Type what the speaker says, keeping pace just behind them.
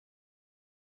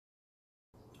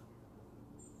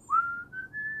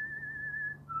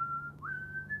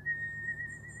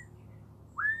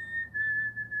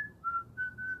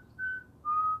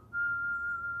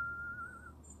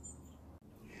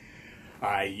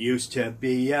I used to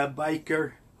be a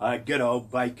biker, a good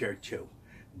old biker too.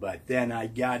 But then I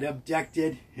got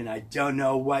abducted and I don't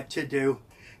know what to do.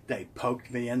 They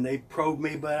poked me and they probed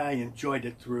me, but I enjoyed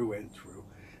it through and through.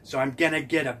 So I'm gonna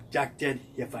get abducted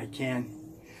if I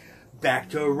can. Back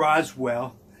to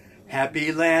Roswell,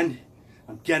 happy land.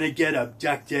 I'm gonna get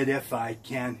abducted if I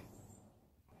can.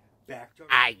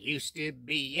 I used to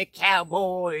be a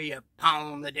cowboy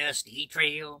upon the dusty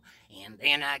trail, and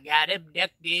then I got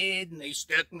abducted and they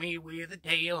stuck me with a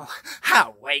tail.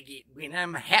 I wag it when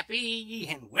I'm happy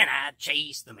and when I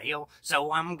chase the mail,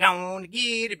 so I'm gonna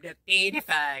get abducted if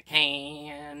I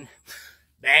can.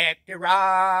 Back to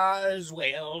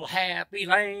Roswell, happy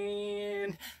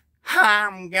land.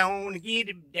 I'm gonna get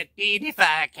abducted if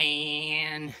I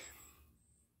can.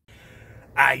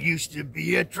 I used to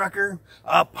be a trucker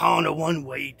upon a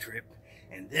one-way trip,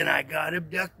 and then I got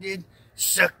abducted,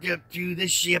 sucked up to the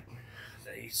ship.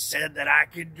 They said that I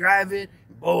could drive it,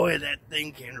 boy, that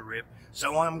thing can rip.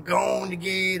 So I'm going to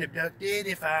get abducted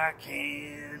if I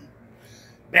can.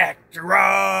 Back to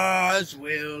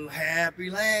Roswell, happy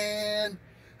land.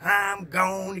 I'm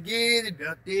going to get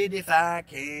abducted if I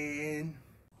can.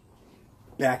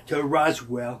 Back to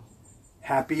Roswell,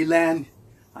 happy land.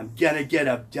 I'm gonna get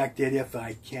abducted if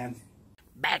I can.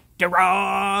 Back to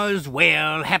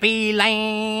Roswell, happy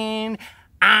land.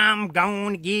 I'm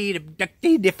gonna get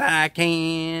abducted if I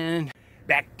can.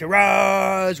 Back to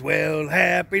Roswell,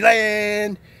 happy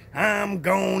land. I'm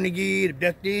gonna get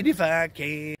abducted if I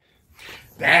can.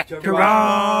 Back to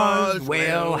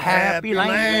Roswell, happy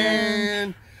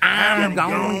land. I'm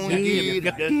gonna get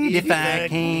abducted if I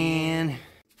can.